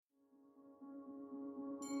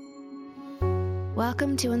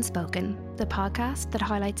Welcome to Unspoken, the podcast that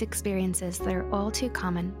highlights experiences that are all too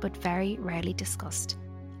common but very rarely discussed.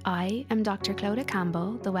 I am Dr. Clodagh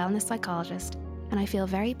Campbell, the wellness psychologist, and I feel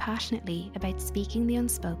very passionately about speaking the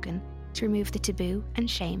unspoken to remove the taboo and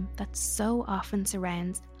shame that so often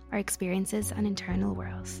surrounds our experiences and internal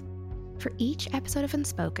worlds. For each episode of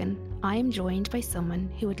Unspoken, I am joined by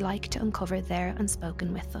someone who would like to uncover their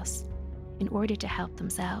unspoken with us, in order to help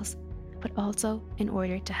themselves, but also in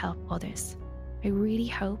order to help others. I really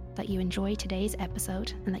hope that you enjoy today's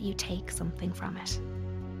episode and that you take something from it.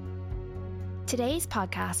 Today's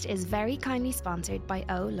podcast is very kindly sponsored by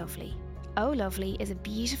Oh Lovely. Oh Lovely is a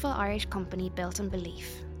beautiful Irish company built on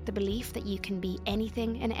belief, the belief that you can be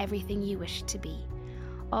anything and everything you wish to be.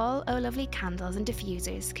 All Oh Lovely candles and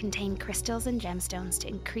diffusers contain crystals and gemstones to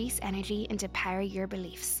increase energy and to power your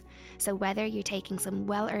beliefs. So whether you're taking some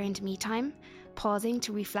well-earned me time, pausing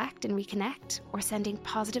to reflect and reconnect, or sending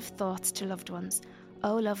positive thoughts to loved ones,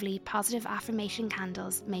 Oh Lovely positive affirmation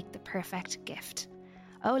candles make the perfect gift.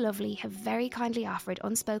 Oh Lovely have very kindly offered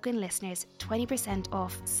Unspoken listeners 20%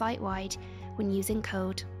 off site-wide when using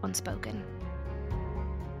code UNSPOKEN.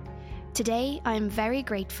 Today, I am very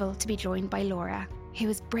grateful to be joined by Laura, who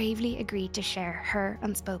has bravely agreed to share her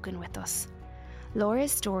unspoken with us.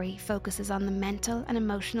 Laura's story focuses on the mental and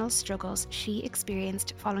emotional struggles she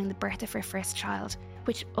experienced following the birth of her first child,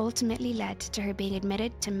 which ultimately led to her being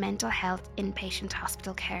admitted to mental health inpatient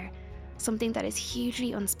hospital care, something that is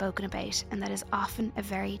hugely unspoken about and that is often a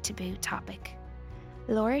very taboo topic.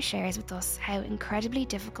 Laura shares with us how incredibly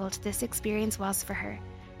difficult this experience was for her,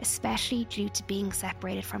 especially due to being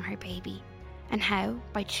separated from her baby, and how,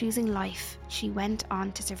 by choosing life, she went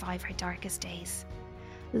on to survive her darkest days.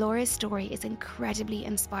 Laura's story is incredibly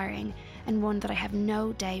inspiring and one that I have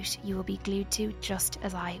no doubt you will be glued to just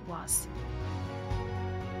as I was.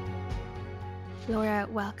 Laura,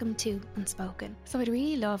 welcome to Unspoken. So I'd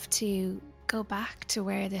really love to go back to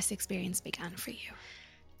where this experience began for you.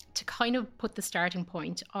 To kind of put the starting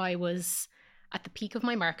point, I was at the peak of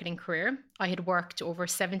my marketing career. I had worked over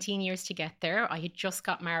 17 years to get there. I had just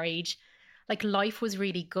got married. Life was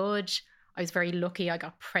really good. I was very lucky. I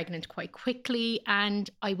got pregnant quite quickly, and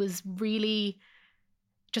I was really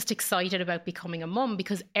just excited about becoming a mum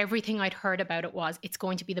because everything I'd heard about it was, it's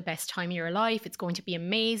going to be the best time of your life. It's going to be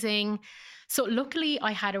amazing. So luckily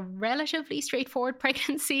I had a relatively straightforward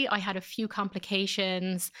pregnancy. I had a few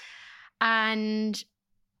complications. And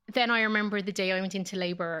then I remember the day I went into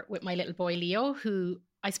labor with my little boy, Leo, who,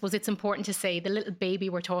 I suppose it's important to say, the little baby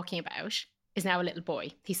we're talking about is now a little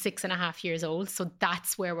boy. He's 6.5 years old. So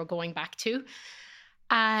that's where we're going back to.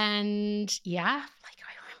 And yeah, I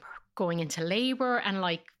remember going into labor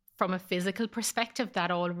and from a physical perspective,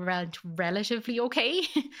 that all went relatively okay.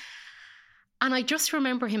 And I just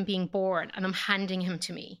remember him being born and I'm handing him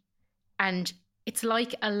to me. And it's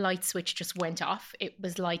like a light switch just went off. It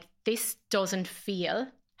was like, this doesn't feel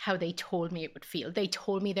how they told me it would feel. They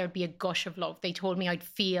told me there'd be a gush of love. They told me I'd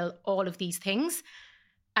feel all of these things.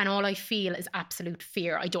 And all I feel is absolute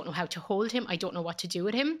fear. I don't know how to hold him. I don't know what to do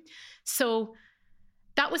with him. So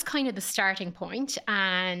that was kind of the starting point.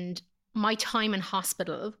 And my time in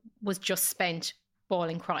hospital was just spent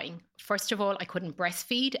bawling, crying. First of all, I couldn't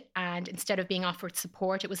breastfeed. And instead of being offered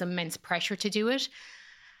support, it was immense pressure to do it.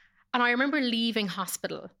 And I remember leaving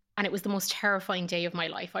hospital and it was the most terrifying day of my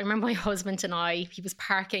life. I remember my husband and he was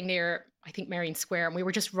parking near, I think, Merrion Square. And we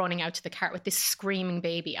were just running out to the car with this screaming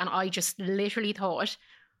baby. And I just literally thought,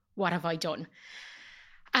 what have I done?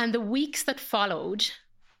 And the weeks that followed,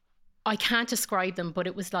 I can't describe them, but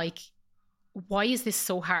it was like, why is this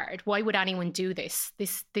so hard? Why would anyone do this?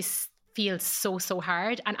 This feels so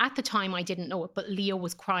hard. And at the time I didn't know it, but Leo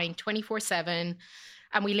was crying 24/7.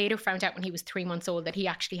 And we later found out when he was 3 months old that he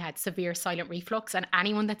actually had severe silent reflux. And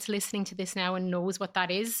anyone that's listening to this now and knows what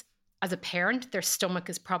that is, as a parent, their stomach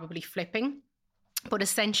is probably flipping. But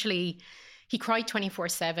essentially, he cried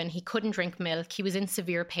 24/7. He couldn't drink milk. He was in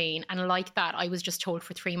severe pain. And like that, I was just told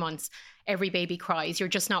for 3 months, every baby cries. You're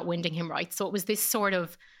just not winding him right. So it was this sort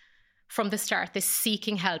of, from the start, this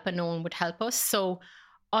seeking help and no one would help us. So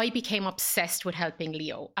I became obsessed with helping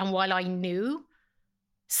Leo. And while I knew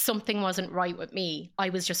something wasn't right with me, I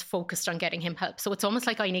was just focused on getting him help. So it's almost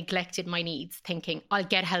like I neglected my needs, thinking I'll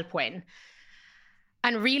get help when.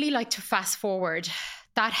 And really, to fast forward,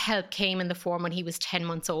 that help came in the form when he was 10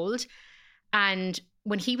 months old. And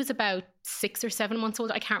when he was about 6 or 7 months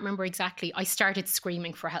old, I can't remember exactly, I started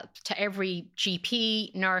screaming for help to every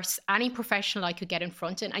GP, nurse, any professional I could get in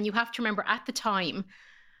front of. And you have to remember, at the time,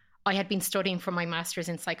 I had been studying for my master's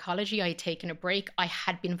in psychology. I had taken a break. I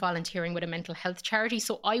had been volunteering with a mental health charity.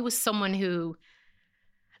 So I was someone who,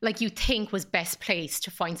 you think, was best placed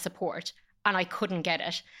to find support. and I couldn't get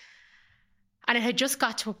it. And it had just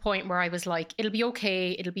got to a point where I was like, it'll be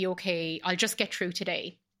okay, I'll just get through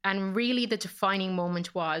today. And really the defining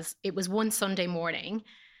moment was, it was one Sunday morning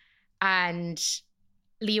and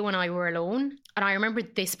Leo and I were alone. And I remember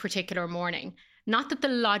this particular morning, not that the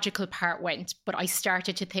logical part went, but I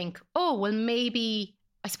started to think, oh, well, maybe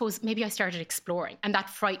I started exploring, and that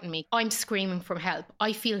frightened me. I'm screaming for help.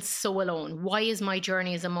 I feel so alone. Why is my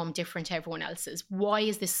journey as a mum different to everyone else's? Why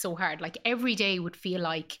is this so hard? Like every hour would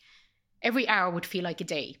feel like a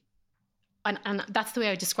day. And that's the way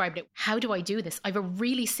I described it. How do I do this? I have a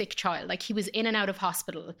really sick child. Like he was in and out of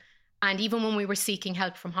hospital. And even when we were seeking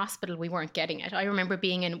help from hospital, we weren't getting it. I remember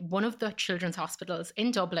being in one of the children's hospitals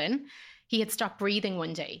in Dublin. He had stopped breathing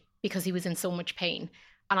one day because he was in so much pain.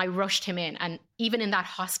 And I rushed him in. And even in that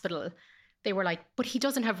hospital, they were like, but he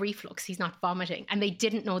doesn't have reflux. He's not vomiting. And they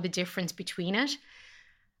didn't know the difference between it.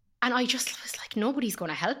 And I just was like, nobody's going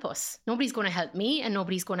to help us. Nobody's going to help me, and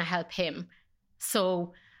nobody's going to help him.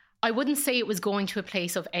 So I wouldn't say it was going to a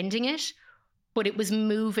place of ending it, but it was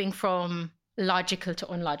moving from logical to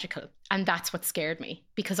unlogical. And that's what scared me,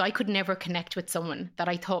 because I could never connect with someone that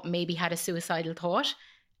I thought maybe had a suicidal thought.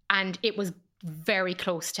 And it was very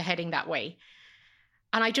close to heading that way.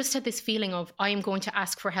 And I just had this feeling of, I am going to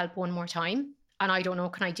ask for help one more time. And I don't know,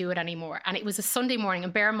 can I do it anymore? And it was a Sunday morning.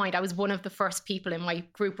 And bear in mind, I was one of the first people in my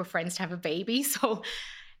group of friends to have a baby. So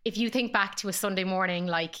if you think back to a Sunday morning,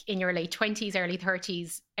 like in your late 20s, early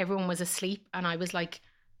 30s, everyone was asleep. And I was like,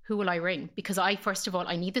 who will I ring? Because first of all,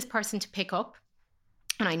 I need this person to pick up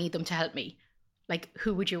and I need them to help me. Like,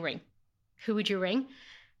 who would you ring? Who would you ring?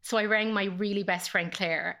 So I rang my really best friend,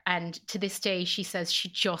 Claire. And to this day, she says she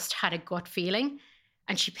just had a gut feeling.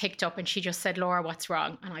 And she picked up and she just said, Laura, what's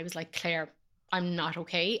wrong? And I was like, Claire, I'm not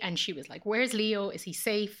okay. And she was like, where's Leo? Is he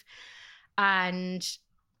safe? And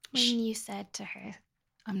when you said to her,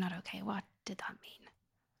 I'm not okay, what did that mean?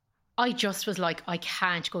 I just was like, I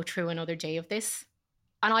can't go through another day of this.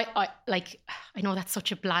 And I know that's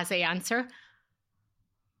such a blasé answer.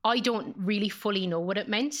 I don't really fully know what it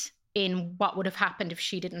meant in what would have happened if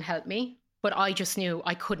she didn't help me. But I just knew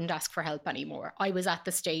I couldn't ask for help anymore. I was at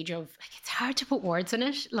the stage of, like, it's hard to put words in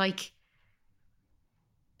it. Like,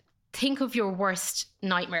 think of your worst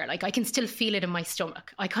nightmare. Like, I can still feel it in my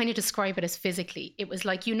stomach. I kind of describe it as physically. It was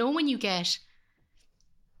like, when you get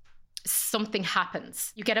something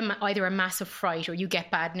happens, you get either a massive fright or you get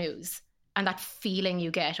bad news. And that feeling you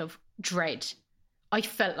get of dread. I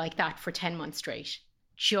felt like that for 10 months straight.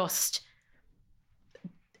 Just,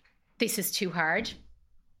 this is too hard.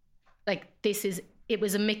 Like, it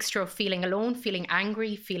was a mixture of feeling alone, feeling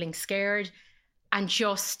angry, feeling scared. And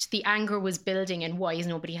just the anger was building, and why is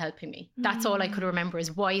nobody helping me? That's all I could remember,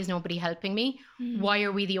 is why is nobody helping me? Why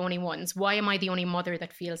are we the only ones? Why am I the only mother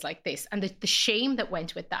that feels like this? And the shame that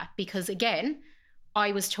went with that, because again,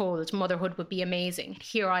 I was told motherhood would be amazing.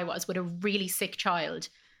 Here I was with a really sick child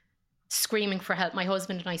screaming for help, my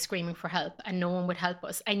husband and I screaming for help, and no one would help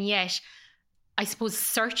us. And yet, I suppose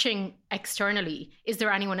searching externally, is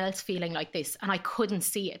there anyone else feeling like this? And I couldn't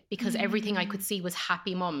see it, because everything I could see was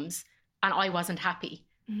happy mums. And I wasn't happy,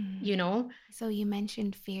 So you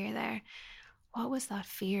mentioned fear there. What was that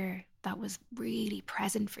fear that was really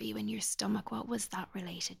present for you in your stomach? What was that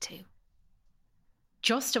related to?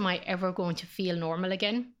 Just, am I ever going to feel normal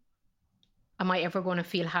again? Am I ever going to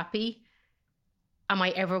feel happy? Am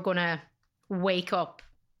I ever going to wake up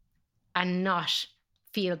and not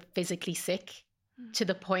feel physically sick to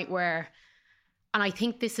the point where, and I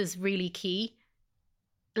think this is really key,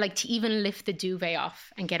 like to even lift the duvet off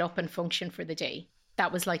and get up and function for the day.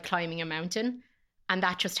 That was like climbing a mountain. And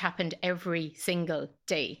that just happened every single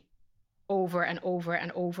day, over and over and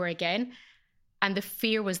over again. And the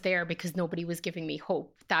fear was there because nobody was giving me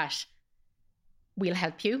hope that we'll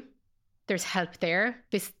help you. There's help there.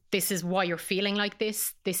 This is why you're feeling like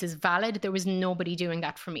this. This is valid. There was nobody doing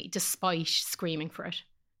that for me, despite screaming for it.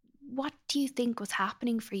 What do you think was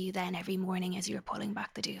happening for you then every morning as you were pulling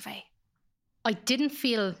back the duvet? I didn't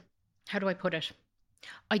feel, how do I put it?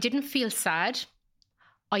 I didn't feel sad.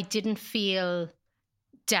 I didn't feel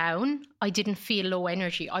down. I didn't feel low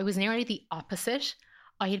energy. I was nearly the opposite.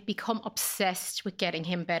 I had become obsessed with getting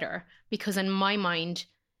him better, because in my mind,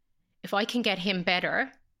 if I can get him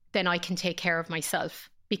better, then I can take care of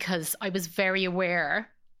myself, because I was very aware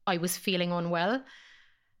I was feeling unwell.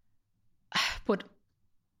 But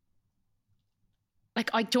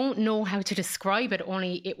like, I don't know how to describe it,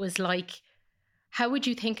 only it was like, how would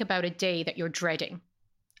you think about a day that you're dreading?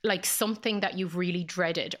 Like something that you've really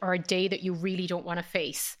dreaded, or a day that you really don't want to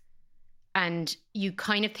face. And you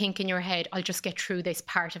kind of think in your head, I'll just get through this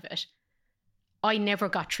part of it. I never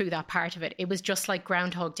got through that part of it. It was just like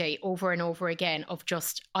Groundhog Day over and over again of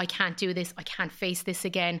just, I can't do this. I can't face this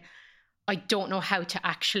again. I don't know how to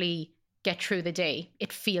actually get through the day.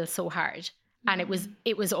 It feels so hard. And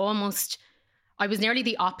it was almost, I was nearly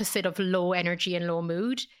the opposite of low energy and low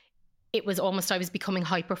mood. It was almost, I was becoming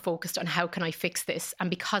hyper focused on how can I fix this? And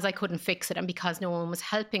because I couldn't fix it and because no one was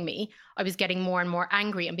helping me, I was getting more and more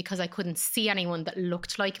angry. And because I couldn't see anyone that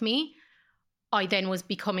looked like me, I then was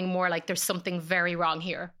becoming more like there's something very wrong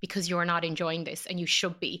here because you're not enjoying this and you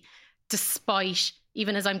should be. Despite,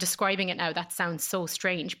 even as I'm describing it now, that sounds so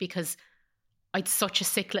strange because I'd such a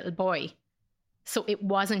sick little boy. So it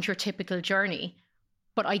wasn't your typical journey,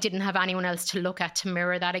 but I didn't have anyone else to look at to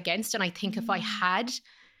mirror that against. And I think if I had,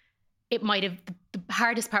 it might have, the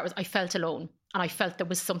hardest part was I felt alone and I felt there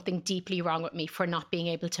was something deeply wrong with me for not being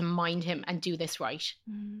able to mind him and do this right.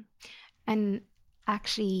 And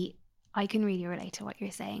actually, I can really relate to what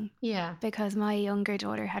you're saying. Yeah. Because my younger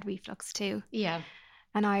daughter had reflux too. Yeah.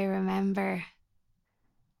 And I remember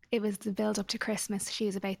it was the build up to Christmas. She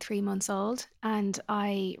was about 3 months old. And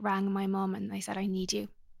I rang my mum and I said, I need you.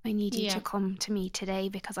 I need you to come to me today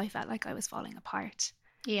because I felt like I was falling apart.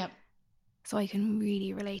 Yeah. So I can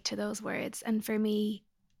really relate to those words. And for me,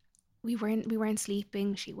 we weren't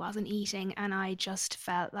sleeping. She wasn't eating. And I just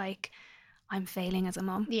felt like I'm failing as a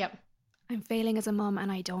mum. Yeah. I'm failing as a mum and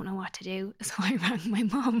I don't know what to do. So I rang my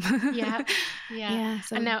mum. Yeah.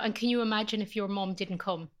 So, and can you imagine if your mum didn't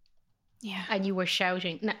come? Yeah. And you were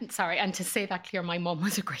shouting. No, sorry. And to say that clear, my mum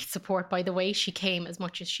was a great support, by the way. She came as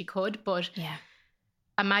much as she could. But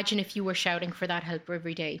imagine if you were shouting for that help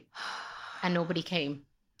every day and nobody came.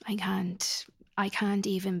 I can't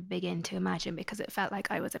even begin to imagine because it felt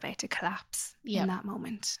like I was about to collapse in that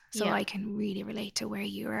moment. So I can really relate to where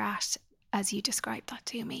you were at as you described that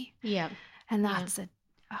to me. Yeah. And that's a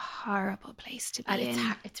horrible place to be and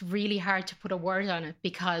in. It's really hard to put a word on it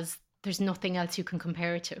because there's nothing else you can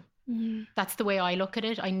compare it to. That's the way I look at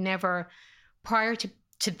it. I never, prior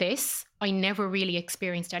to this, I never really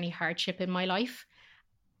experienced any hardship in my life.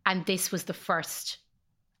 And this was the first,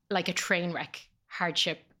 like a train wreck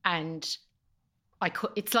hardship. And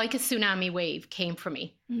it's like a tsunami wave came for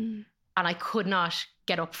me. And I could not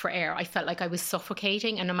get up for air. I felt like I was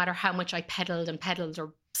suffocating. And no matter how much I pedaled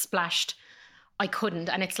or splashed, I couldn't.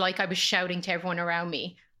 And it's like I was shouting to everyone around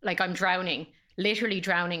me, like I'm drowning, literally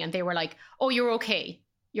drowning. And they were like, oh, you're okay.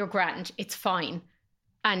 You're grand. It's fine.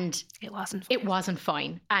 And it wasn't fine. It wasn't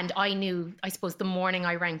fine. And I knew, I suppose the morning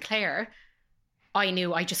I rang Claire, I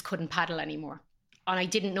knew I just couldn't paddle anymore. And I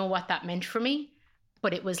didn't know what that meant for me.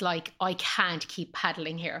 But it was like, I can't keep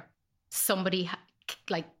paddling here. Somebody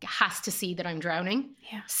has to see that I'm drowning.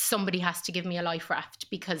 Yeah. Somebody has to give me a life raft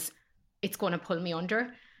because it's going to pull me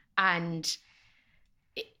under. And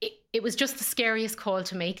it was just the scariest call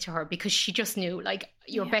to make to her because she just knew, like,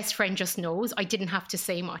 your best friend just knows. I didn't have to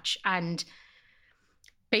say much. And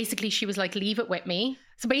basically she was like, leave it with me.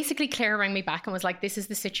 So basically Claire rang me back and was like, this is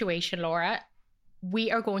the situation, Laura.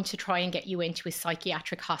 We are going to try and get you into a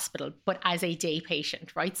psychiatric hospital, but as a day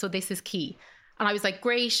patient, right? So this is key. And I was like,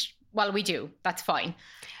 great. Well, we do. That's fine.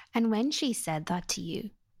 And when she said that to you,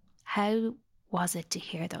 how was it to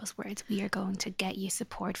hear those words? We are going to get you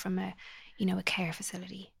support from a care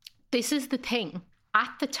facility. This is the thing.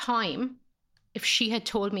 At the time, if she had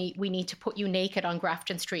told me we need to put you naked on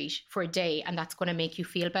Grafton Street for a day and that's going to make you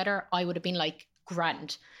feel better, I would have been like,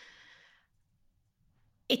 grand.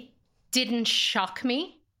 It didn't shock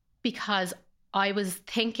me because I was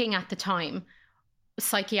thinking at the time,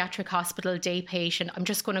 psychiatric hospital, day patient, I'm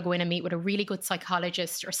just going to go in and meet with a really good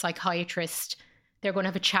psychologist or psychiatrist. They're going to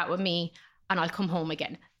have a chat with me and I'll come home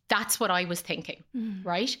again. That's what I was thinking,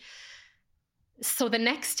 right? So the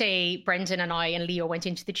next day, Brendan and I and Leo went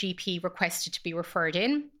into the GP, requested to be referred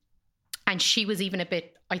in. And she was even a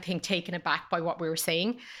bit, I think, taken aback by what we were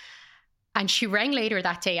saying. And she rang later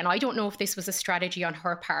that day. And I don't know if this was a strategy on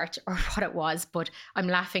her part or what it was, but I'm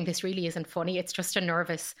laughing. This really isn't funny. It's just a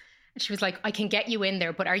nervous. And she was like, I can get you in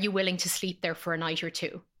there, but are you willing to sleep there for a night or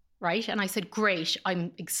two? Right? And I said, great.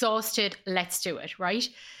 I'm exhausted. Let's do it. Right?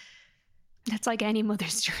 That's like any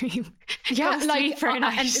mother's dream. Yeah, like for a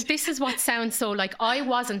night. And this is what sounds so like I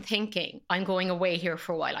wasn't thinking I'm going away here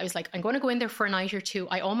for a while. I was like, I'm going to go in there for a night or two.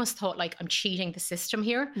 I almost thought like I'm cheating the system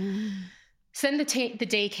here. So then the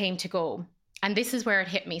day came to go. And this is where it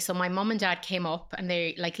hit me. So my mum and dad came up and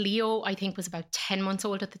they, like, Leo, I think was about 10 months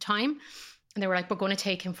old at the time. And they were like, we're going to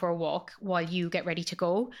take him for a walk while you get ready to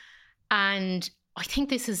go. And I think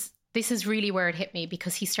this is really where it hit me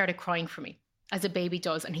because he started crying for me, as a baby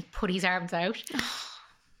does, and he put his arms out.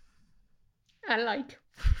 And like,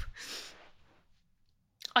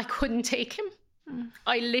 I couldn't take him.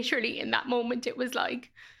 I literally, in that moment, it was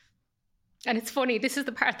like, and it's funny, this is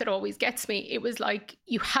the part that always gets me. It was like,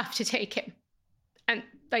 you have to take him. And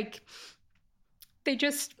like, they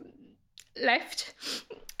just left.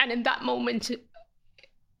 And in that moment,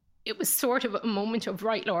 it was sort of a moment of,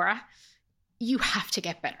 right, Laura, you have to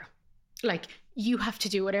get better. Like, you have to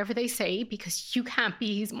do whatever they say, because you can't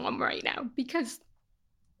be his mom right now, because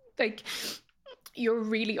like, you're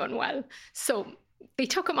really unwell. So they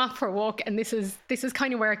took him off for a walk. And this is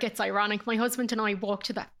kind of where it gets ironic. My husband and I walked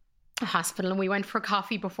to the hospital and we went for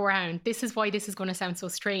coffee beforehand. This is why this is going to sound so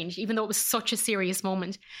strange, even though it was such a serious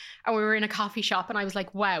moment. And we were in a coffee shop and I was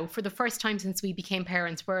like, wow, for the first time since we became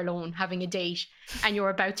parents, we're alone having a date and you're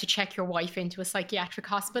about to check your wife into a psychiatric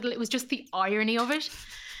hospital. It was just the irony of it.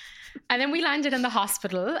 And then we landed in the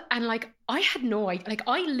hospital and like, I had no idea. Like,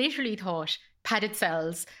 I literally thought padded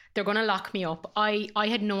cells, they're going to lock me up. I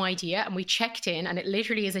had no idea. And we checked in and it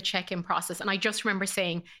literally is a check-in process. And I just remember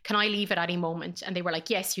saying, can I leave at any moment? And they were like,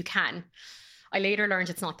 yes, you can. I later learned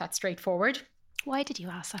it's not that straightforward. Why did you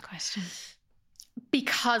ask that question?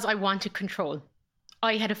 Because I wanted control.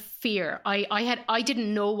 I had a fear. I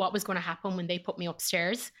didn't know what was going to happen when they put me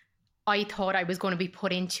upstairs. I thought I was going to be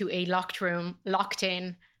put into a locked room, locked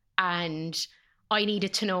in, and I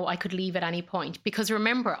needed to know I could leave at any point. Because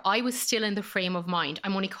remember, I was still in the frame of mind,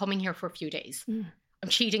 I'm only coming here for a few days. I'm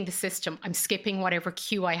cheating the system. I'm skipping whatever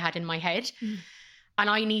queue I had in my head. And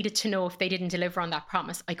I needed to know if they didn't deliver on that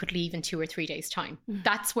promise, I could leave in 2 or 3 days' time.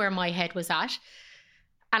 That's where my head was at.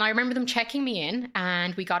 And I remember them checking me in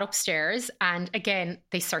and we got upstairs and again,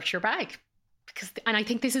 they search your bag. And I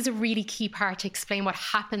think this is a really key part to explain what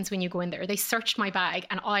happens when you go in there. They searched my bag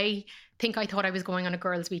and I thought I was going on a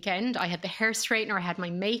girls' weekend. I had the hair straightener, I had my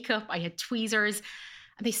makeup, I had tweezers,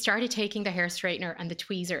 and they started taking the hair straightener and the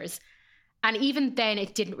tweezers. And even then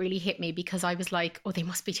it didn't really hit me because I was like, oh, they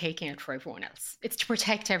must be taking it for everyone else. It's to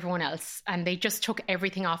protect everyone else. And they just took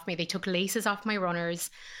everything off me. They took laces off my runners.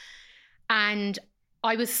 And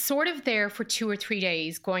I was sort of there for 2 or 3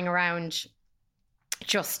 days going around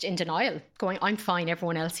just in denial, going, I'm fine,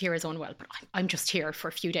 everyone else here is unwell, but I'm just here for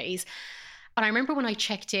a few days. And I remember when I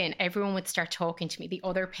checked in, everyone would start talking to me, the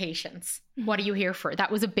other patients. What are you here for? That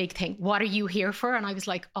was a big thing. What are you here for? And I was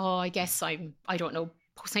like, oh, I guess I don't know,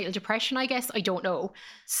 postnatal depression, I guess. I don't know.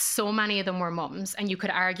 So many of them were mums. And you could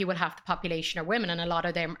argue, well, half the population are women and a lot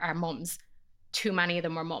of them are mums. Too many of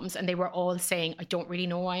them were mums. And they were all saying, I don't really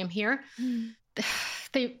know why I'm here.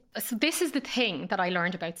 So this is the thing that I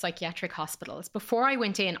learned about psychiatric hospitals. Before I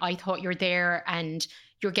went in, I thought you're there and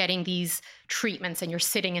you're getting these treatments and you're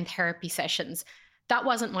sitting in therapy sessions. That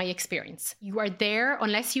wasn't my experience. You are there,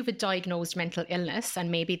 unless you have a diagnosed mental illness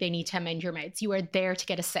and maybe they need to amend your meds, you are there to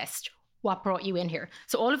get assessed. What brought you in here?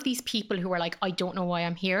 So all of these people who were like, I don't know why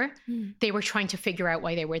I'm here, they were trying to figure out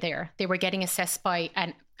why they were there. They were getting assessed by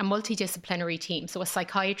a multidisciplinary team. So a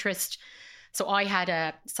psychiatrist. So I had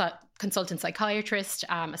a consultant psychiatrist,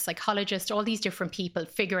 a psychologist, all these different people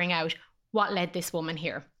figuring out what led this woman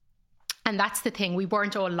here. And that's the thing. We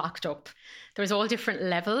weren't all locked up. There was all different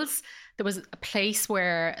levels. There was a place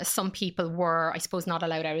where some people were, I suppose, not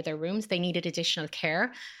allowed out of their rooms. They needed additional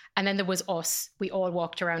care. And then there was us. We all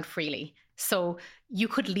walked around freely. So you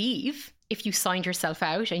could leave if you signed yourself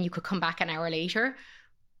out and you could come back an hour later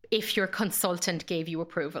if your consultant gave you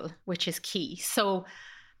approval, which is key. So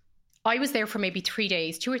I was there for maybe 3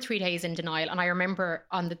 days, 2 or 3 days in denial. And I remember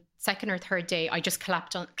on the second or third day, I just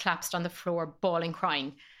collapsed on the floor, bawling,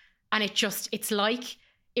 crying. And it's like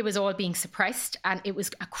it was all being suppressed. And it was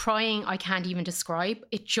a crying I can't even describe.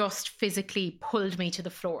 It just physically pulled me to the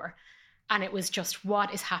floor. And it was just,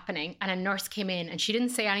 what is happening? And a nurse came in and she didn't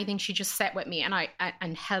say anything. She just sat with me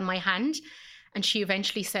and held my hand. And she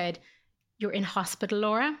eventually said, you're in hospital,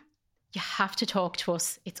 Laura. You have to talk to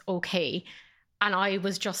us. It's okay. And I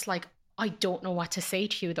was just like, I don't know what to say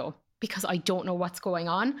to you though, because I don't know what's going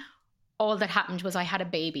on. All that happened was I had a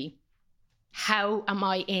baby. How am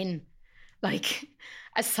I in like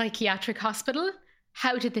a psychiatric hospital?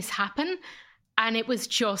 How did this happen? And it was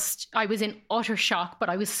just, I was in utter shock, but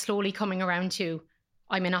I was slowly coming around to,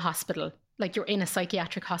 I'm in a hospital. Like, you're in a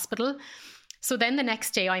psychiatric hospital. So then the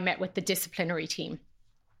next day I met with the disciplinary team.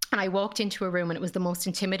 And I walked into a room and it was the most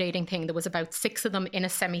intimidating thing. There was about 6 of them in a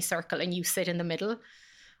semicircle and you sit in the middle.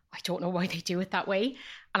 I don't know why they do it that way.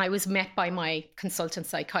 And I was met by my consultant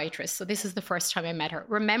psychiatrist. So this is the first time I met her.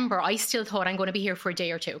 Remember, I still thought I'm going to be here for a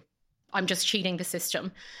day or two. I'm just cheating the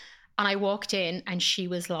system. And I walked in and she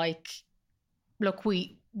was like, look,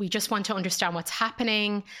 we just want to understand what's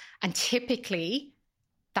happening. And typically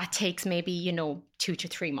that takes maybe, 2 to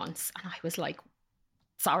 3 months. And I was like,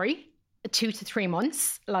 sorry? 2 to 3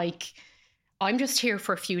 months? Like, I'm just here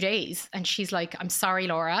for a few days. And she's like, I'm sorry,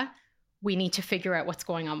 Laura, we need to figure out what's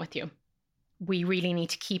going on with you. We really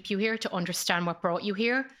need to keep you here to understand what brought you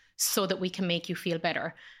here so that we can make you feel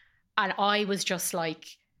better. And I was just like,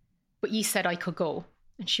 but you said I could go.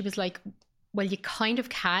 And she was like, well, you kind of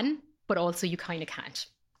can, but also you kind of can't,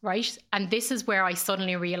 right? And this is where I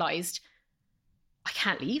suddenly realized I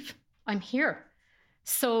can't leave. I'm here.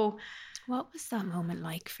 So what was that moment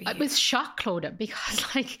like for you? It was shock, Clodagh, because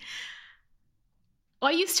like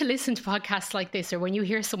I used to listen to podcasts like this, or when you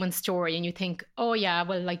hear someone's story and you think, oh yeah,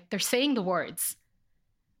 well, like they're saying the words.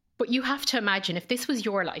 But you have to imagine if this was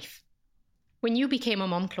your life, when you became a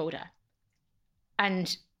mum, Clodagh,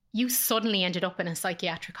 and you suddenly ended up in a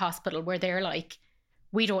psychiatric hospital where they're like,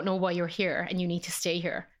 we don't know why you're here and you need to stay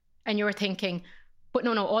here. And you're thinking, but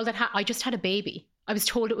no, all that, I just had a baby. I was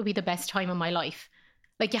told it would be the best time of my life.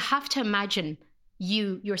 Like, you have to imagine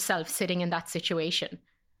you yourself sitting in that situation.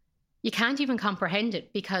 You can't even comprehend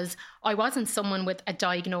it, because I wasn't someone with a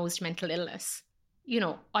diagnosed mental illness. You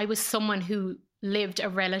know, I was someone who lived a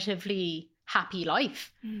relatively happy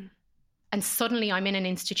life. And suddenly I'm in an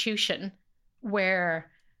institution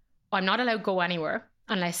where I'm not allowed to go anywhere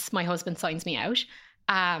unless my husband signs me out.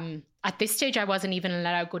 At this stage, I wasn't even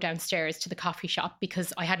allowed to go downstairs to the coffee shop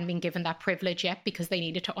because I hadn't been given that privilege yet, because they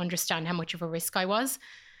needed to understand how much of a risk I was.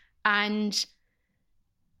 And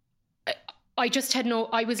I just had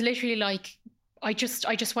I was literally like, I just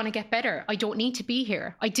want to get better. I don't need to be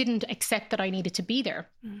here. I didn't accept that I needed to be there,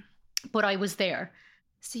 but I was there.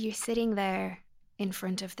 So you're sitting there in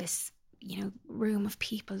front of this, room of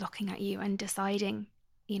people looking at you and deciding,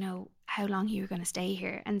 how long you were going to stay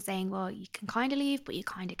here, and saying, well, you can kind of leave, but you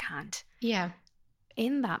kind of can't. Yeah.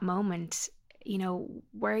 In that moment,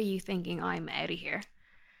 were you thinking, I'm out of here?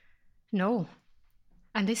 No.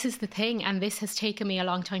 And this is the thing. And this has taken me a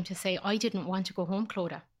long time to say, I didn't want to go home,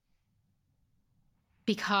 Clodagh,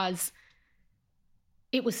 because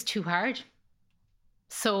it was too hard.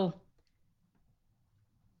 So,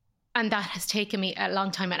 and that has taken me a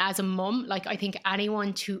long time. And as a mum, like, I think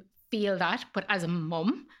anyone to feel that, but as a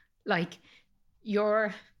mum, like,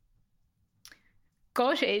 your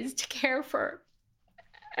gut is to care for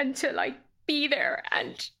and to like be there.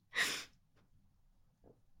 And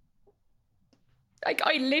like,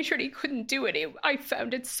 I literally couldn't do it. I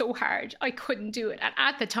found it so hard. I couldn't do it. And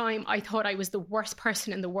at the time, I thought I was the worst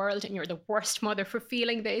person in the world, and you're the worst mother for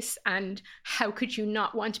feeling this. And how could you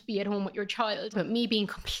not want to be at home with your child? But me being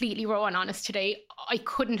completely raw and honest today, I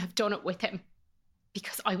couldn't have done it with him,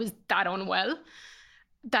 because I was that unwell.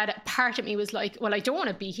 That part of me was like, well, I don't want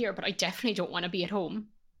to be here, but I definitely don't want to be at home.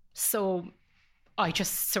 So I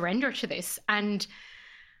just surrendered to this. And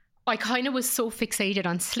I kind of was so fixated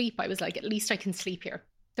on sleep. I was like, at least I can sleep here.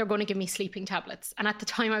 They're going to give me sleeping tablets. And at the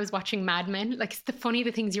time I was watching Mad Men. Like, it's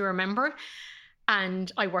the things you remember.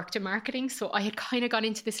 And I worked in marketing. So I had kind of gone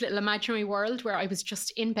into this little imaginary world where I was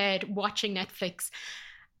just in bed watching Netflix.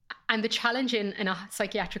 And the challenge in a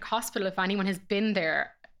psychiatric hospital, if anyone has been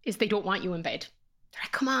there, is they don't want you in bed. They're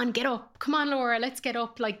like, come on, get up. Come on, Laura, let's get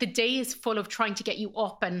up. Like, the day is full of trying to get you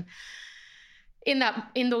up. And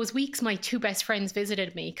in those weeks, my two best friends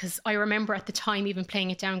visited me, because I remember at the time even playing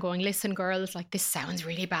it down, going, listen, girls, like, this sounds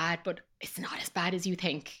really bad, but it's not as bad as you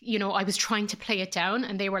think. I was trying to play it down,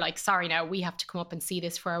 and they were like, sorry, now we have to come up and see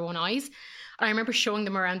this for our own eyes. And I remember showing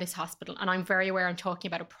them around this hospital, and I'm very aware I'm talking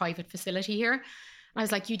about a private facility here. And I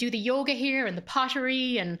was like, you do the yoga here and the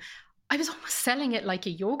pottery, and I was almost selling it like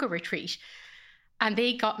a yoga retreat. And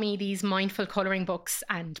they got me these mindful colouring books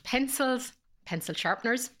and pencils, pencil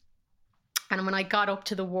sharpeners. And when I got up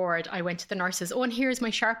to the ward, I went to the nurses, oh, and here's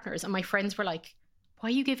my sharpeners. And my friends were like, why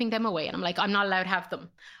are you giving them away? And I'm like, I'm not allowed to have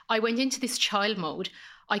them. I went into this child mode.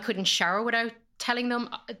 I couldn't shower without telling them.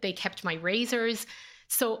 They kept my razors.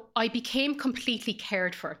 So I became completely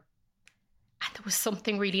cared for. And there was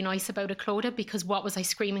something really nice about it, Clodagh, because what was I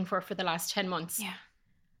screaming for the last 10 months? Yeah.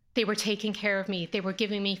 They were taking care of me. They were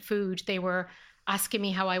giving me food. They were asking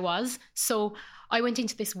me how I was. So I went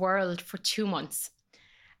into this world for 2 months.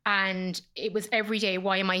 And it was every day,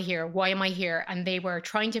 why am I here? Why am I here? And they were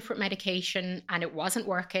trying different medication and it wasn't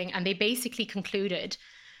working. And they basically concluded,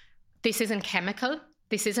 this isn't chemical.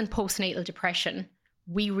 This isn't postnatal depression.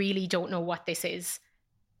 We really don't know what this is,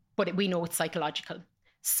 but we know it's psychological.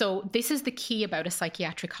 So this is the key about a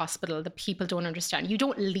psychiatric hospital that people don't understand. You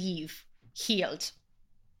don't leave healed.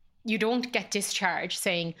 You don't get discharged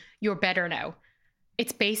saying you're better now.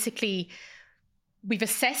 It's basically, we've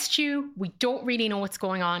assessed you. We don't really know what's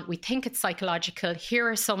going on. We think it's psychological. Here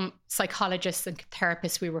are some psychologists and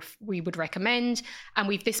therapists we would recommend. And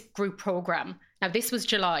we've this group program. Now, this was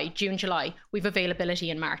June, July. We've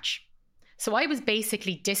availability in March. So I was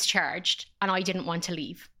basically discharged and I didn't want to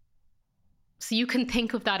leave. So you can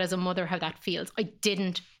think of that as a mother, how that feels. I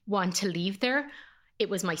didn't want to leave there. It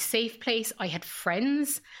was my safe place. I had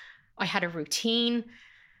friends. I had a routine.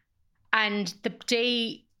 And the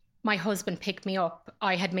day my husband picked me up,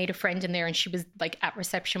 I had made a friend in there and she was like at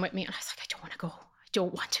reception with me. And I was like, I don't want to go. I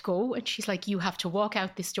don't want to go. And she's like, you have to walk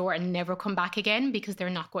out this door and never come back again because they're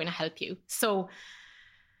not going to help you. So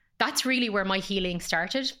that's really where my healing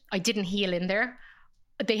started. I didn't heal in there.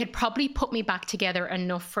 They had probably put me back together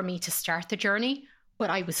enough for me to start the journey,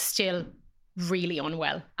 but I was still really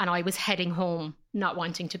unwell and I was heading home, not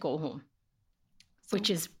wanting to go home,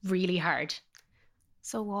 which is really hard.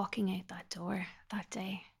 So walking out that door that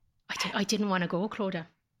day. I didn't want to go, Clodagh.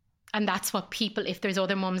 And that's what people, if there's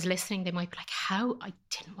other mums listening, they might be like, how? I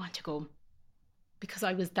didn't want to go because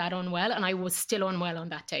I was that unwell and I was still unwell on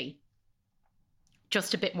that day.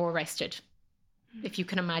 Just a bit more rested, if you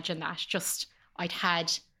can imagine that. Just I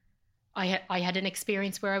had an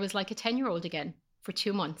experience where I was like a 10-year-old again for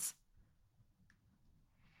 2 months.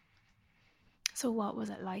 So what was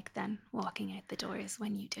it like then, walking out the doors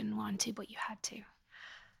when you didn't want to, but you had to?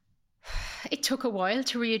 It took a while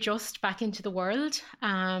to readjust back into the world.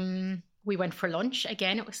 We went for lunch.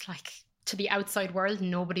 Again, it was like, to the outside world,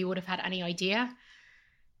 nobody would have had any idea.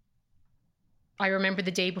 I remember the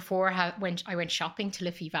day before I went shopping to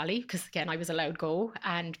Liffey Valley because, again, I was allowed go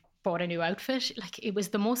and bought a new outfit. Like, it was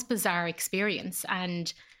the most bizarre experience.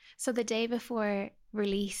 And so the day before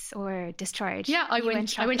release or discharge, I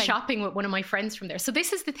went shopping with one of my friends from there. So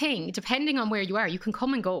this is the thing, depending on where you are, you can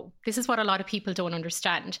come and go. This is what a lot of people don't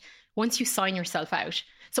understand. Once you sign yourself out.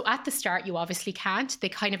 So at the start, you obviously can't. They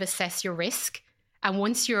kind of assess your risk. And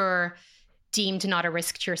once you're deemed not a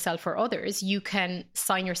risk to yourself or others, you can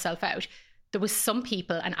sign yourself out. There was some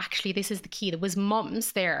people, and actually this is the key, there was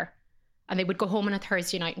mums there and they would go home on a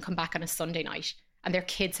Thursday night and come back on a Sunday night and their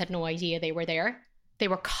kids had no idea they were there. They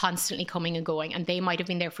were constantly coming and going and they might have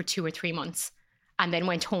been there for 2 or 3 months and then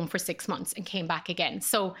went home for 6 months and came back again.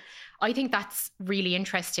 So I think that's really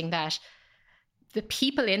interesting that the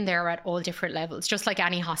people in there are at all different levels, just like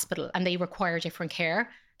any hospital, and they require different care.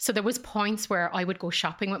 So there was points where I would go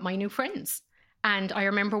shopping with my new friends. And I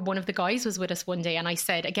remember one of the guys was with us one day and I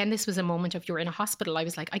said, again, this was a moment of you're in a hospital. I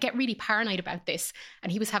was like, I get really paranoid about this.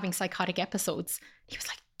 And he was having psychotic episodes. He was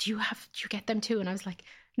like, do you get them too? And I was like,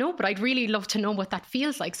 no, but I'd really love to know what that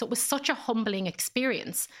feels like. So it was such a humbling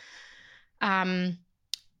experience.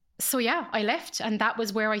 So yeah, I left and that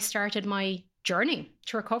was where I started my journey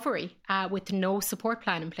to recovery with no support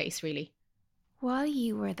plan in place, really. While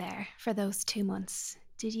you were there for those 2 months,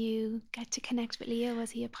 did you get to connect with Leo?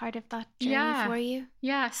 Was he a part of that journey for you?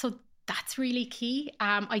 Yeah, so that's really key.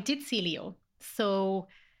 I did see Leo. So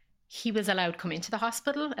he was allowed to come into the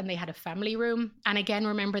hospital and they had a family room. And again,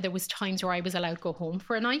 remember, there was times where I was allowed to go home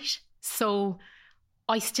for a night. So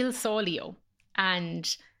I still saw Leo.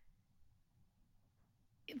 And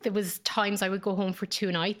there was times I would go home for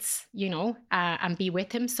 2 nights, and be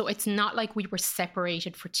with him. So it's not like we were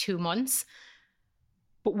separated for 2 months.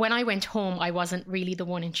 But when I went home, I wasn't really the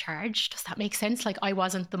one in charge. Does that make sense? Like, I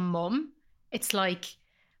wasn't the mum. It's like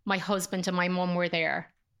my husband and my mum were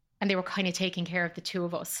there and they were kind of taking care of the two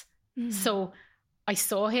of us. Mm. So I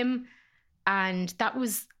saw him and that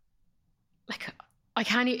was like,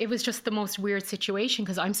 it was just the most weird situation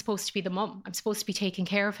because I'm supposed to be the mum. I'm supposed to be taking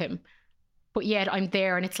care of him. But yet I'm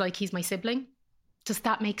there and it's like he's my sibling. Does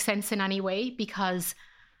that make sense in any way? Because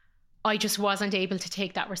I just wasn't able to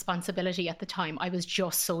take that responsibility at the time. I was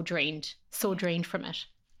just so drained from it.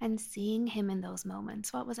 And seeing him in those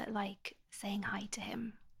moments, what was it like saying hi to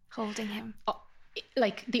him, holding him?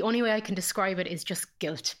 Like, the only way I can describe it is just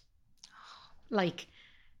guilt. Like,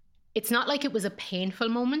 it's not like it was a painful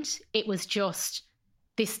moment. It was just,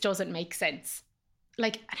 this doesn't make sense.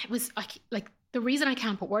 Like, and it was like the reason I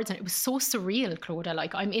can't put words on it, it was so surreal, Clodagh.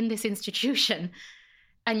 Like, I'm in this institution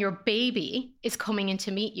and your baby is coming in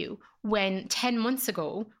to meet you when 10 months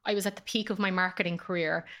ago, I was at the peak of my marketing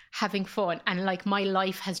career having fun and like my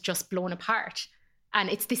life has just blown apart. And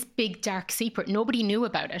it's this big dark secret. Nobody knew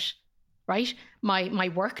about it, right? My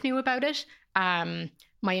work knew about it,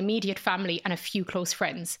 my immediate family and a few close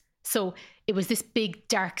friends. So it was this big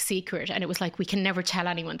dark secret and it was like, we can never tell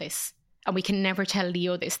anyone this and we can never tell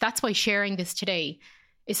Leo this. That's why sharing this today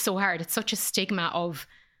is so hard. It's such a stigma of,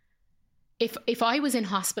 if I was in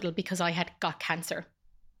hospital because I had got cancer,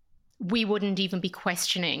 we wouldn't even be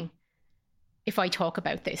questioning if I talk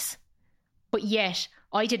about this. But yet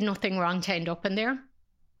I did nothing wrong to end up in there.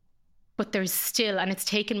 But there's still, and it's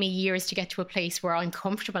taken me years to get to a place where I'm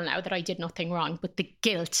comfortable now that I did nothing wrong. But the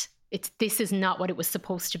guilt, this is not what it was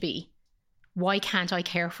supposed to be. Why can't I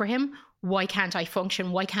care for him? why can't I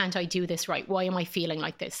function? Why can't I do this right? Why am I feeling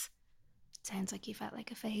like this? Sounds like you felt like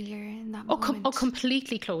a failure in that moment.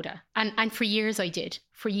 Completely, Clodagh. And for years I did.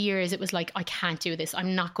 For years it was like, I can't do this.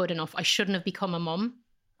 I'm not good enough. I shouldn't have become a mum.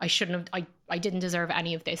 I didn't deserve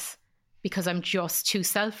any of this because I'm just too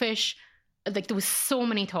selfish. Like there was so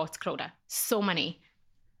many thoughts, Clodagh. So many.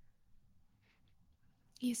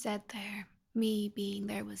 You said there, me being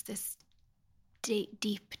there was this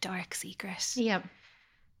deep, dark secret. Yeah.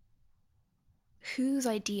 Whose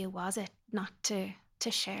idea was it not to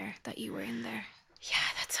share that you were in there? Yeah,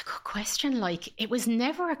 that's a good question. Like, it was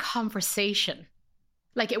never a conversation.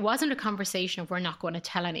 Like, it wasn't a conversation of we're not going to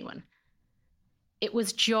tell anyone. It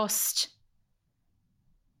was just,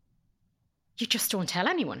 you just don't tell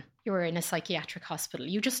anyone you're in a psychiatric hospital.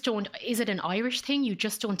 You just don't. Is it an Irish thing? You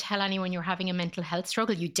just don't tell anyone you're having a mental health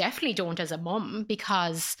struggle. You definitely don't as a mum,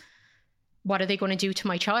 because what are they going to do to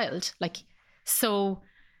my child? Like, so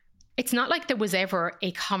it's not like there was ever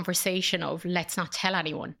a conversation of let's not tell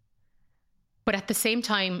anyone. But at the same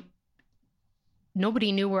time,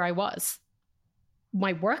 nobody knew where I was.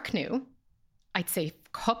 My work knew. I'd say a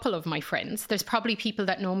couple of my friends. There's probably people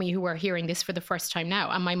that know me who are hearing this for the first time now,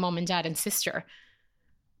 and my mum and dad and sister.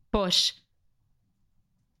 But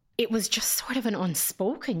it was just sort of an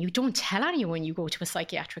unspoken. You don't tell anyone you go to a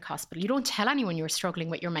psychiatric hospital. You don't tell anyone you're struggling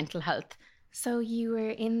with your mental health. So you were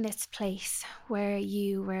in this place where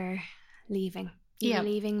you were leaving. You were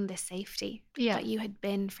leaving the safety that you had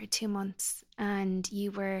been for 2 months, and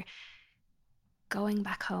you were going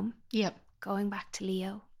back home. Yep. Going back to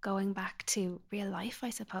Leo, going back to real life, I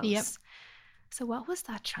suppose. Yep. So what was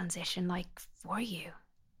that transition like for you?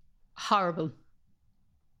 Horrible.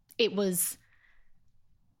 It was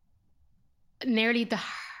nearly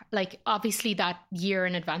obviously that year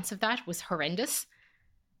in advance of that was horrendous.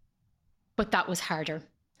 But that was harder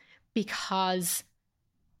because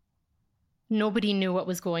nobody knew what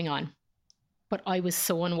was going on. But I was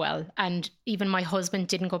so unwell. And even my husband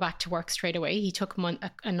didn't go back to work straight away. He took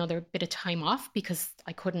another bit of time off because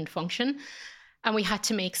I couldn't function. And we had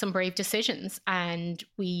to make some brave decisions. And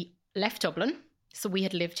we left Dublin. So we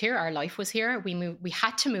had lived here. Our life was here. We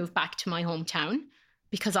had to move back to my hometown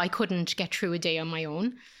because I couldn't get through a day on my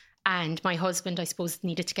own. And my husband, I suppose,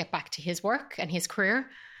 needed to get back to his work and his career.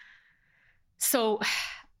 So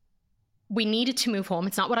we needed to move home.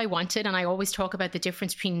 It's not what I wanted. And I always talk about the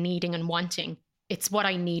difference between needing and wanting. It's what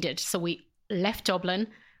I needed. So we left Dublin,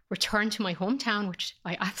 returned to my hometown, which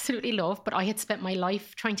I absolutely love, but I had spent my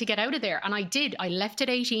life trying to get out of there. And I did. I left at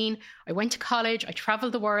 18. I went to college. I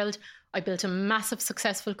traveled the world. I built a massive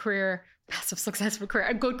successful career,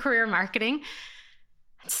 a good career in marketing.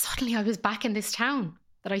 And suddenly I was back in this town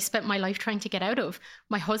that I spent my life trying to get out of.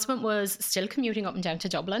 My husband was still commuting up and down to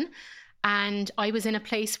Dublin. And I was in a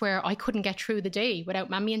place where I couldn't get through the day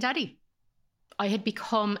without Mammy and Daddy. I had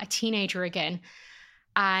become a teenager again.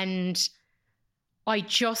 And I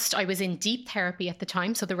was in deep therapy at the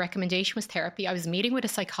time. So the recommendation was therapy. I was meeting with a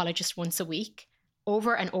psychologist once a week,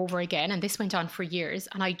 over and over again. And this went on for years.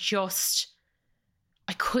 And I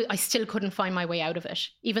still couldn't find my way out of it.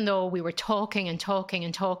 Even though we were talking and talking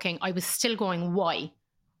and talking, I was still going, why?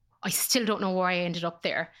 I still don't know why I ended up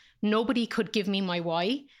there. Nobody could give me my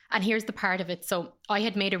why. And here's the part of it. So I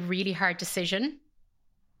had made a really hard decision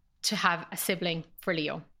to have a sibling for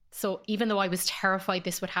Leo. So even though I was terrified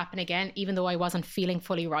this would happen again, even though I wasn't feeling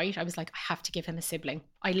fully right, I was like, I have to give him a sibling.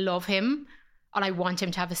 I love him and I want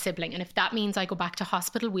him to have a sibling. And if that means I go back to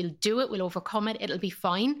hospital, we'll do it. We'll overcome it. It'll be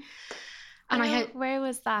fine. And where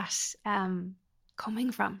was that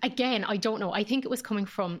coming from? Again, I don't know. I think it was coming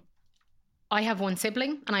from, I have one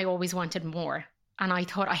sibling and I always wanted more. And I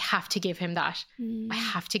thought, I have to give him that. I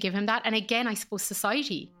have to give him that. And again, I suppose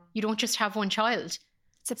society, you don't just have one child.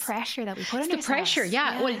 It's the pressure that we put on ourselves. It's the pressure,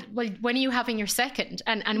 yeah. Well, when are you having your second?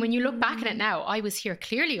 And when you look back at it now, I was here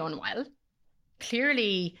clearly unwell,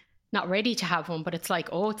 clearly not ready to have one. But it's like,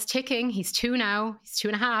 oh, it's ticking. He's 2 now. He's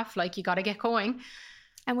 2.5. Like, you got to get going.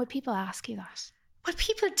 And would people ask you that? Well,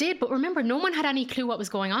 people did, but remember, no one had any clue what was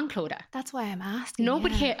going on, Clodagh. That's why I'm asking.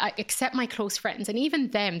 Nobody, except my close friends. And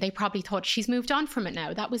even them, they probably thought she's moved on from it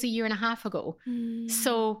now. That was 1.5 years ago.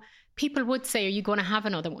 So people would say, are you going to have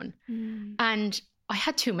another one? And I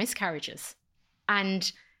had 2 miscarriages.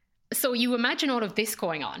 And so you imagine all of this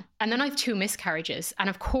going on. And then I have 2 miscarriages.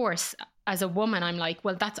 And of course, as a woman, I'm like,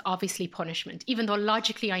 well, that's obviously punishment. Even though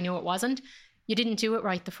logically I know it wasn't. You didn't do it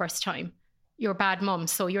right the first time. You're a bad mum,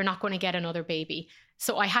 so you're not going to get another baby.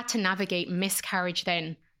 So I had to navigate miscarriage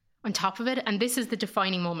then on top of it. And this is the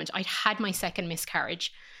defining moment. I'd had my second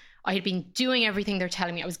miscarriage. I had been doing everything they're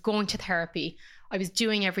telling me. I was going to therapy. I was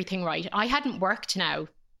doing everything right. I hadn't worked now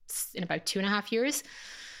in about 2.5 years.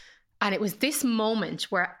 And it was this moment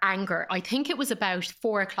where anger, I think it was about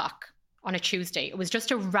 4:00 on a Tuesday. It was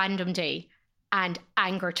just a random day and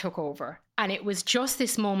anger took over. And it was just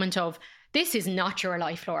this moment of, this is not your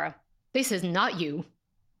life, Laura. This is not you.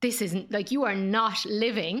 This isn't like, you are not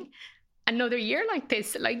living another year like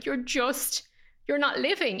this. Like you're not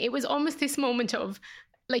living. It was almost this moment of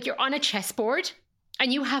like, you're on a chessboard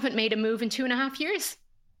and you haven't made a move in 2.5 years.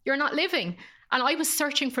 You're not living. And I was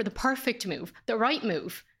searching for the perfect move, the right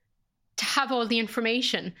move, to have all the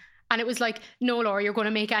information. And it was like, no, Laura, you're going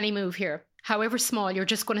to make any move here. However small, you're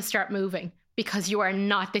just going to start moving because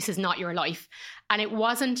this is not your life. And it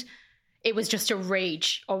was just a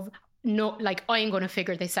rage of, no, like, I am going to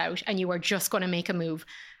figure this out and you are just going to make a move.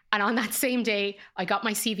 And on that same day, I got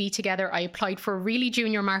my CV together. I applied for a really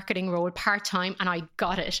junior marketing role, part-time, and I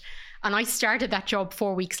got it. And I started that job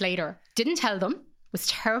 4 weeks later. Didn't tell them, was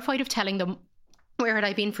terrified of telling them where had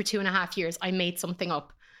I been for 2.5 years. I made something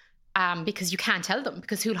up because you can't tell them,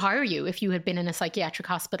 because who'll hire you if you had been in a psychiatric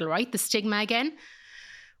hospital, right? The stigma again.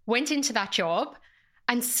 Went into that job.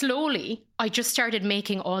 And slowly, I just started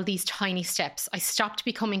making all these tiny steps. I stopped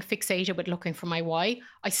becoming fixated with looking for my why.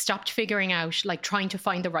 I stopped figuring out, like trying to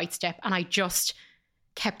find the right step. And I just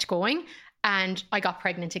kept going. And I got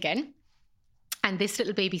pregnant again. And this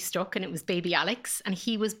little baby stuck, and it was baby Alex. And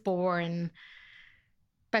he was born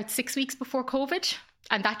about 6 weeks before COVID.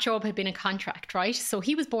 And that job had been a contract, right? So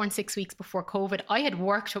he was born 6 weeks before COVID. I had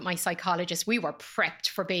worked with my psychologist. We were prepped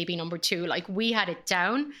for baby number 2. Like we had it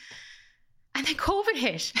down. And then COVID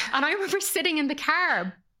hit. And I remember sitting in the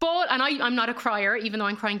car, I'm not a crier, even though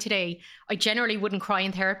I'm crying today. I generally wouldn't cry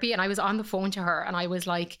in therapy. And I was on the phone to her and I was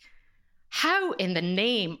like, how in the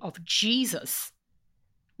name of Jesus,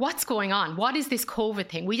 what's going on? What is this COVID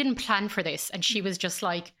thing? We didn't plan for this. And she was just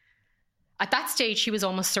like, at that stage, she was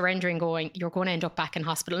almost surrendering, going, you're going to end up back in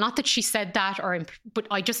hospital. Not that she said that, but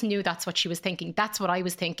I just knew that's what she was thinking. That's what I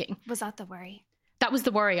was thinking. Was that the worry? That was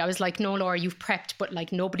the worry. I was like, no, Laura, you've prepped, but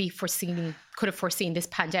like nobody could have foreseen this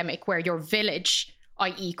pandemic where your village,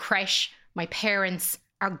 i.e. creche, my parents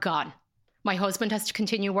are gone. My husband has to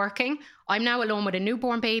continue working. I'm now alone with a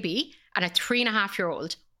newborn baby and a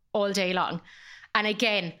 3.5-year-old all day long. And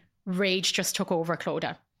again, rage just took over,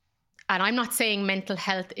 Clodagh. And I'm not saying mental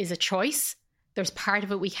health is a choice. There's part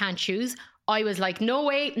of it we can't choose. I was like, no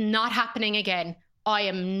way, not happening again. I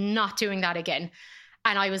am not doing that again.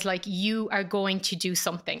 And I was like, you are going to do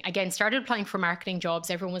something. Again, started applying for marketing jobs.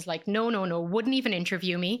 Everyone was like, no, wouldn't even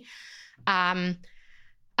interview me. And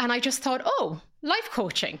I just thought, life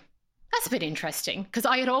coaching. That's a bit interesting, because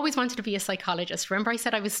I had always wanted to be a psychologist. Remember I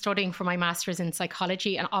said I was studying for my master's in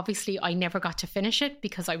psychology, and obviously I never got to finish it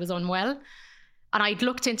because I was unwell. And I'd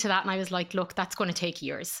looked into that and I was like, look, that's going to take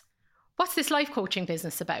years. What's this life coaching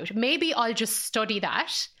business about? Maybe I'll just study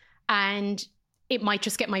that and it might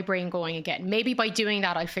just get my brain going again. Maybe by doing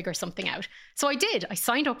that, I'll figure something out. So I did. I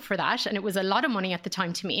signed up for that. And it was a lot of money at the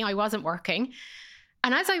time to me. I wasn't working.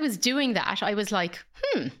 And as I was doing that, I was like,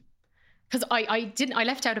 because I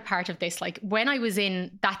left out a part of this. Like when I was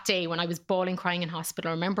in that day, when I was bawling, crying in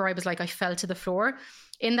hospital, remember I was like, I fell to the floor.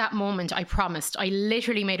 In that moment, I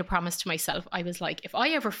literally made a promise to myself. I was like, if I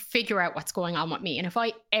ever figure out what's going on with me, and if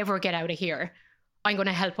I ever get out of here, I'm going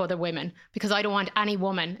to help other women, because I don't want any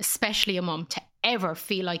woman, especially a mum, to ever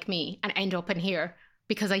feel like me and end up in here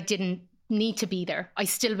because I didn't need to be there. I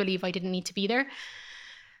still believe I didn't need to be there.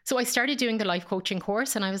 So I started doing the life coaching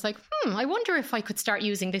course and I was like, I wonder if I could start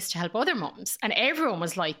using this to help other mums. And everyone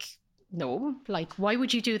was like, no, like, why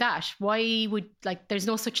would you do that? There's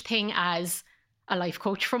no such thing as a life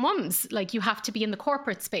coach for mums. Like, you have to be in the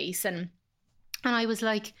corporate space. And I was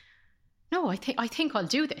like, no, I think I'll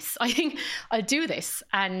do this. I think I'll do this.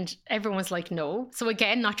 And everyone was like, no. So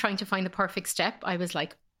again, not trying to find the perfect step, I was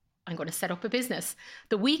like, I'm going to set up a business.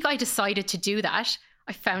 The week I decided to do that,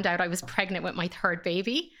 I found out I was pregnant with my 3rd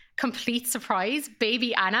baby. Complete surprise,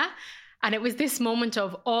 baby Anna. And it was this moment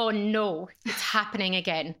of, oh no, it's happening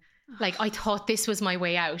again. Like, I thought this was my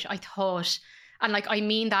way out. And like, I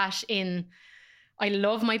mean that I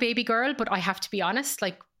love my baby girl, but I have to be honest,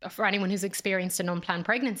 like, for anyone who's experienced an unplanned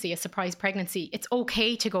pregnancy, a surprise pregnancy, it's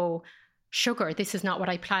okay to go, sugar, this is not what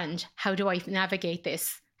I planned. How do I navigate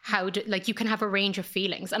this? You can have a range of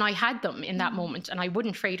feelings. And I had them in that moment, and I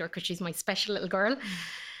wouldn't trade her because she's my special little girl.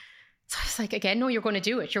 So I was like, again, no, you're going to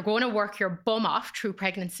do it. You're going to work your bum off through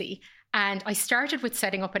pregnancy. And I started with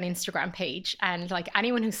setting up an Instagram page. And like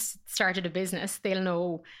anyone who's started a business, they'll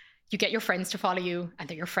know you get your friends to follow you, and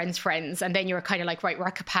they're your friends' friends. And then you're kind of like, right, we're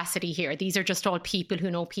at capacity here. These are just all people who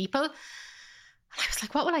know people. And I was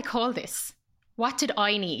like, what will I call this? What did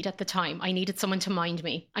I need at the time? I needed someone to mind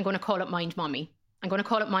me. I'm going to call it Mind Mommy. I'm going to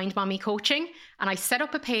call it Mind Mommy Coaching. And I set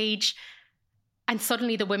up a page and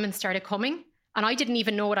suddenly the women started coming. And I didn't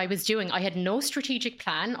even know what I was doing. I had no strategic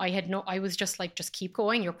plan. I was just like, just keep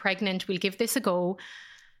going. You're pregnant. We'll give this a go.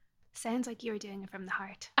 Sounds like you were doing it from the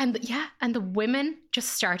heart. And the women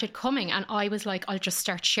just started coming. And I was like, I'll just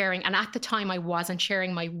start sharing. And at the time, I wasn't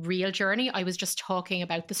sharing my real journey. I was just talking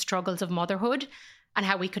about the struggles of motherhood and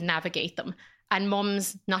how we could navigate them. And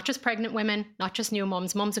mums, not just pregnant women, not just new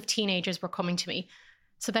mums of teenagers were coming to me.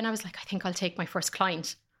 So then I was like, I think I'll take my first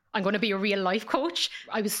client. I'm going to be a real life coach.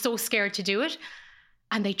 I was so scared to do it.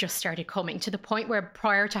 And they just started coming to the point where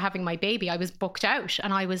prior to having my baby, I was booked out.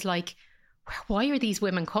 And I was like, why are these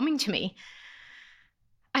women coming to me?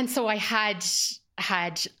 And so I had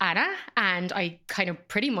Anna, and I kind of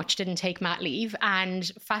pretty much didn't take mat leave.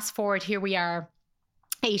 And fast forward, here we are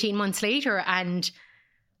 18 months later, and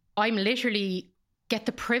I'm literally get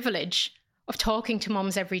the privilege of talking to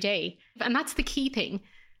mums every day. And that's the key thing.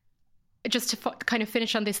 Just to kind of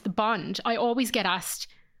finish on this, the bond. I always get asked,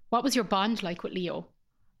 what was your bond like with Leo?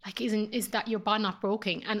 Like, is that your bond not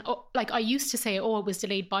broken? And like I used to say, it was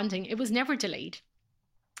delayed bonding. It was never delayed.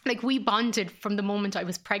 Like, we bonded from the moment I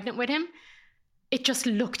was pregnant with him. It just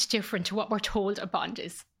looked different to what we're told a bond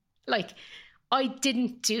is. Like, I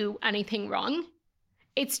didn't do anything wrong.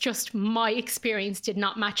 It's just my experience did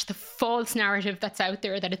not match the false narrative that's out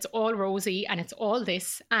there that it's all rosy and it's all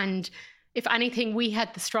this. And if anything, we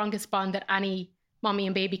had the strongest bond that any mommy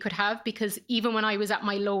and baby could have, because even when I was at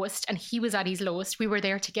my lowest and he was at his lowest, we were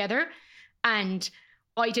there together. And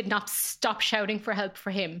I did not stop shouting for help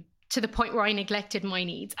for him to the point where I neglected my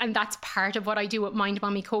needs. And that's part of what I do with Mind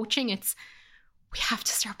Mommy Coaching. It's, we have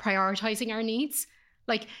to start prioritizing our needs.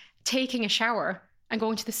 Like, taking a shower and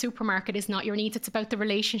going to the supermarket is not your needs. It's about the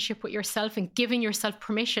relationship with yourself and giving yourself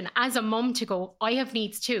permission as a mum to go, I have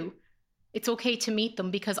needs too. It's okay to meet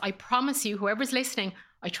them, because I promise you, whoever's listening,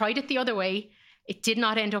 I tried it the other way. It did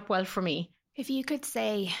not end up well for me. If you could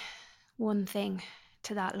say one thing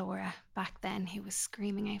to that Laura back then who was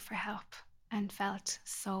screaming out for help and felt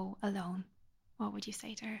so alone, what would you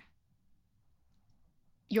say to her?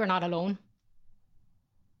 You're not alone.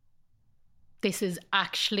 This is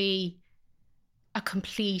actually a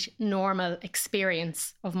complete normal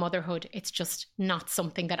experience of motherhood. It's just not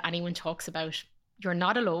something that anyone talks about. You're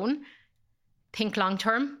not alone. Think long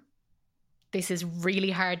term. This is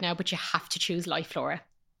really hard now, but you have to choose life, Laura.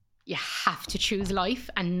 You have to choose life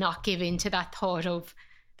and not give in to that thought of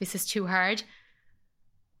this is too hard,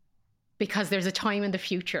 because there's a time in the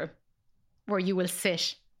future where you will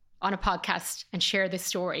sit on a podcast and share this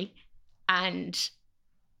story, and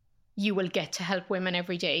you will get to help women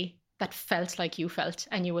every day that felt like you felt,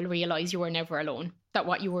 and you will realize you were never alone, that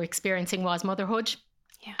what you were experiencing was motherhood.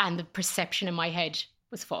 Yeah. And the perception in my head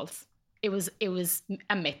was false. It was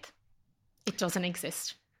a myth. It doesn't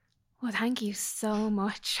exist. Well, thank you so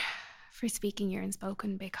much for speaking your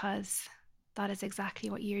unspoken, because that is exactly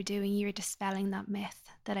what you're doing. You're dispelling that myth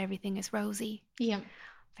that everything is rosy. Yeah.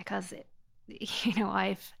 Because,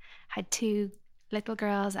 I've had 2 little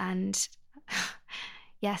girls, and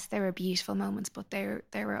yes, there were beautiful moments, but there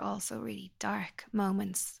were also really dark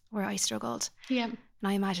moments where I struggled. Yeah. And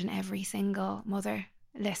I imagine every single mother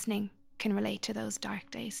listening can relate to those dark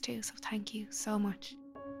days too. So thank you so much.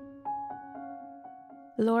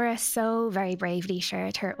 Laura so very bravely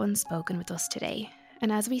shared her unspoken with us today.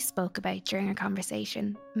 And as we spoke about during our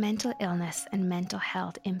conversation, mental illness and mental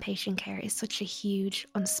health inpatient care is such a huge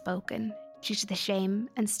unspoken due to the shame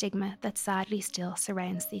and stigma that sadly still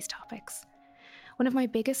surrounds these topics. One of my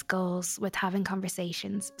biggest goals with having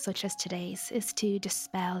conversations such as today's is to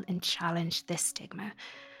dispel and challenge this stigma.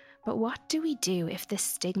 But what do we do if this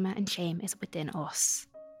stigma and shame is within us?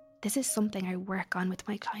 This is something I work on with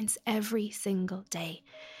my clients every single day,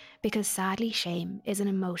 because sadly shame is an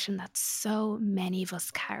emotion that so many of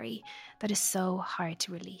us carry that is so hard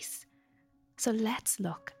to release. So let's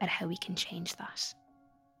look at how we can change that.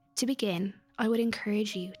 To begin, I would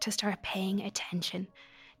encourage you to start paying attention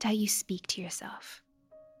to how you speak to yourself.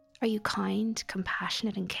 Are you kind,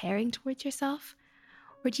 compassionate and caring towards yourself?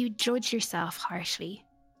 Or do you judge yourself harshly?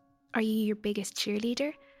 Are you your biggest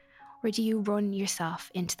cheerleader? Or do you run yourself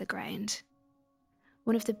into the ground?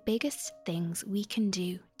 One of the biggest things we can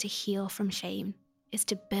do to heal from shame is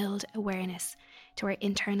to build awareness to our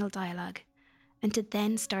internal dialogue, and to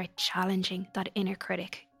then start challenging that inner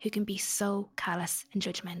critic who can be so callous and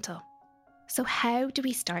judgmental. So how do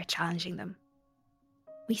we start challenging them?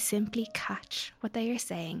 We simply catch what they are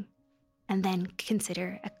saying and then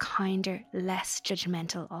consider a kinder, less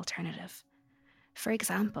judgmental alternative. For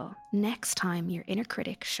example, next time your inner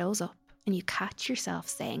critic shows up and you catch yourself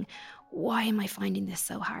saying, "Why am I finding this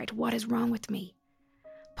so hard? What is wrong with me?"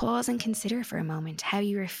 Pause and consider for a moment how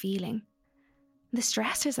you are feeling, the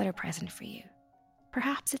stressors that are present for you.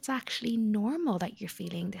 Perhaps it's actually normal that you're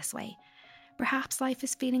feeling this way. Perhaps life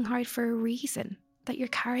is feeling hard for a reason, that you're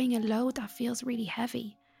carrying a load that feels really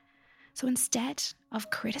heavy. So instead of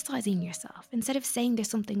criticizing yourself, instead of saying there's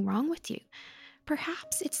something wrong with you,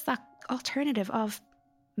 perhaps it's that alternative of,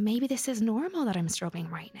 maybe this is normal that I'm struggling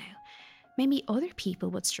right now. Maybe other people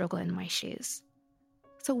would struggle in my shoes.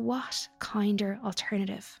 So what kinder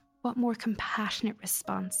alternative, what more compassionate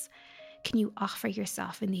response can you offer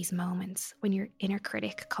yourself in these moments when your inner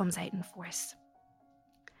critic comes out in force?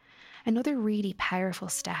 Another really powerful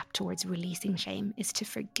step towards releasing shame is to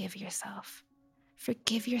forgive yourself.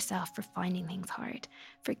 Forgive yourself for finding things hard.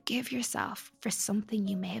 Forgive yourself for something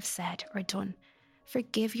you may have said or done.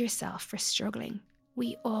 Forgive yourself for struggling.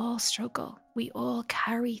 We all struggle. We all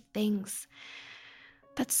carry things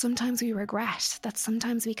that sometimes we regret, that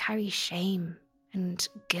sometimes we carry shame and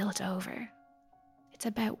guilt over. It's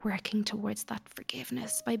about working towards that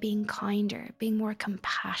forgiveness by being kinder, being more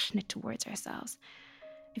compassionate towards ourselves.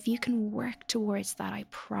 If you can work towards that, I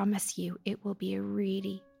promise you it will be a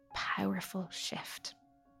really powerful shift.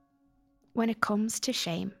 When it comes to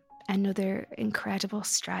shame, another incredible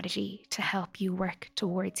strategy to help you work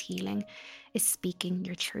towards healing is speaking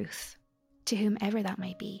your truth to whomever that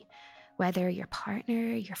may be, whether your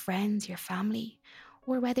partner, your friends, your family,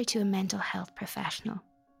 or whether to a mental health professional.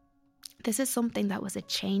 This is something that was a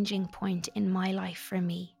changing point in my life for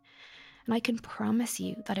me, and I can promise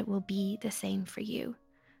you that it will be the same for you.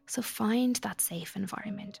 So find that safe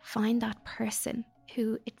environment, find that person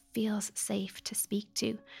who it feels safe to speak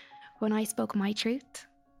to. When I spoke my truth,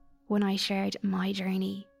 when I shared my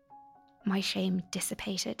journey, my shame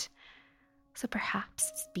dissipated. So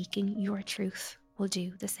perhaps speaking your truth will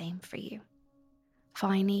do the same for you.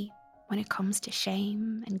 Finally, when it comes to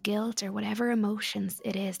shame and guilt or whatever emotions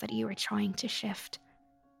it is that you are trying to shift,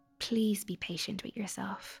 please be patient with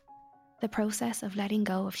yourself. The process of letting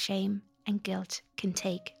go of shame and guilt can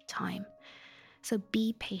take time. So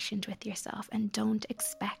be patient with yourself and don't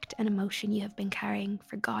expect an emotion you have been carrying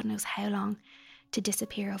for God knows how long to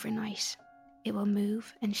disappear overnight. It will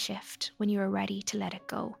move and shift when you are ready to let it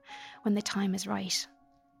go, when the time is right.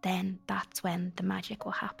 Then that's when the magic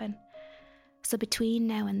will happen. So between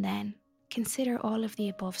now and then, consider all of the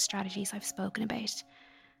above strategies I've spoken about.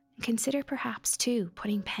 And consider perhaps too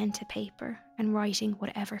putting pen to paper and writing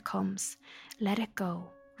whatever comes. Let it go,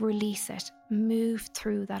 release it, move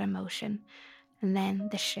through that emotion, and then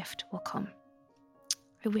the shift will come.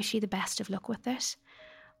 I wish you the best of luck with it.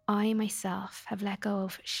 I myself have let go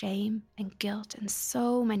of shame and guilt and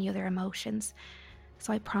so many other emotions,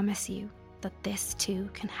 so I promise you that this too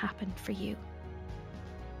can happen for you.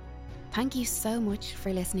 Thank you so much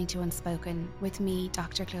for listening to Unspoken with me,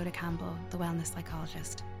 Dr. Clodagh Campbell, the Wellness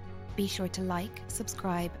Psychologist. Be sure to like,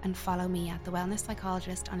 subscribe and follow me at The Wellness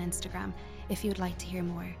Psychologist on Instagram if you would like to hear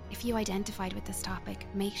more. If you identified with this topic,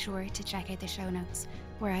 make sure to check out the show notes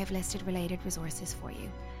where I have listed related resources for you.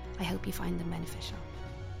 I hope you find them beneficial.